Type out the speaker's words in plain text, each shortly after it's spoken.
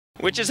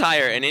Which is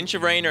higher, an inch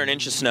of rain or an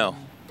inch of snow?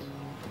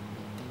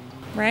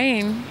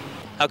 Rain.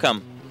 How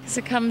come? Because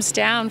it comes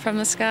down from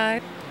the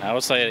sky. I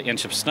would say an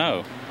inch of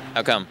snow.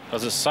 How come?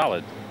 Because it's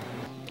solid.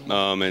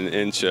 An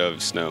inch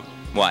of snow.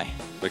 Why?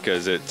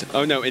 Because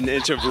oh no, an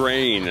inch of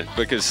rain,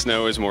 because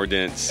snow is more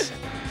dense.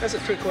 That's a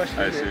trick question.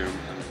 I assume.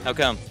 How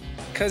come?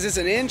 Because it's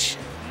an inch.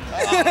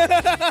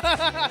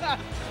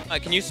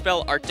 Can you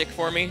spell Arctic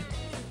for me?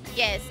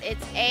 Yes,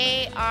 it's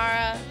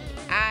A-R-I-T-I-C.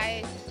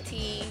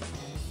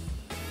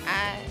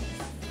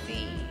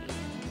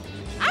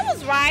 I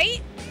was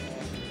right.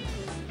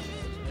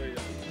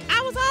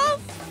 I was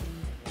off.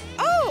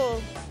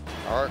 Oh.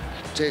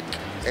 Arctic,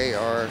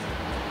 A-R.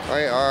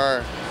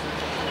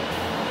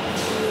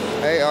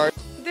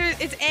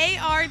 It's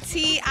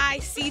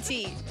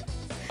A-R-T-I-C-T.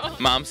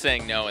 Mom's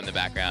saying no in the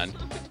background.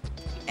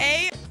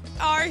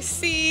 A-R-C-T-I-C.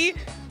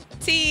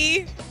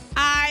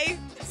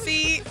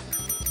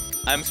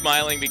 I'm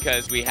smiling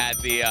because we had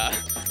the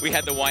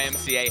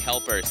YMCA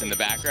helpers in the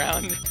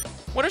background.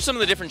 What are some of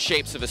the different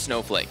shapes of a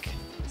snowflake?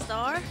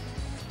 Star.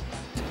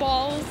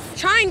 Balls.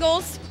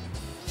 Triangles.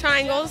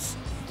 Triangles.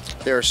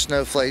 There are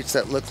snowflakes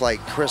that look like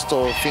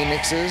crystal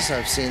phoenixes.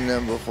 I've seen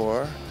them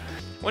before.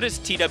 What does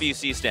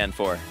TWC stand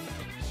for?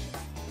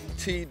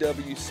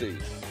 TWC.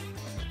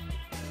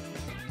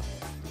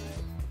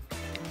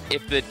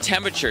 If the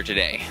temperature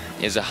today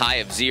is a high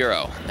of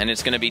 0 and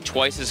it's going to be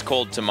twice as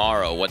cold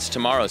tomorrow, what's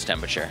tomorrow's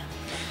temperature?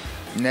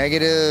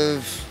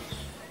 Negative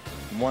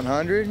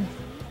 100?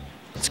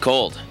 It's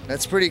cold.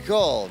 That's pretty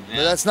cold, Yeah.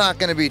 but that's not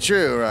going to be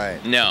true,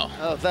 right? No.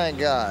 Oh, thank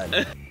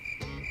God.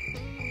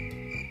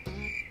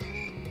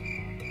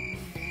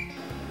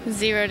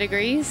 0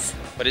 degrees.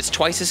 But it's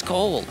twice as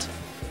cold.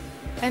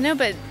 I know,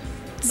 but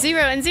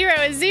 0 and 0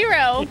 is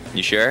 0.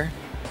 You sure?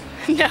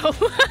 No.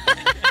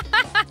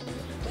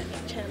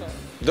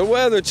 The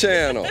Weather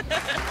Channel.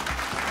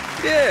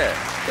 Yeah,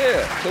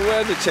 the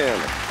Weather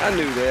Channel. I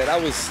knew that. I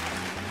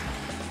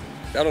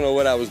don't know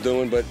what I was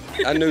doing, but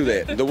I knew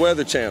that. The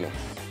Weather Channel.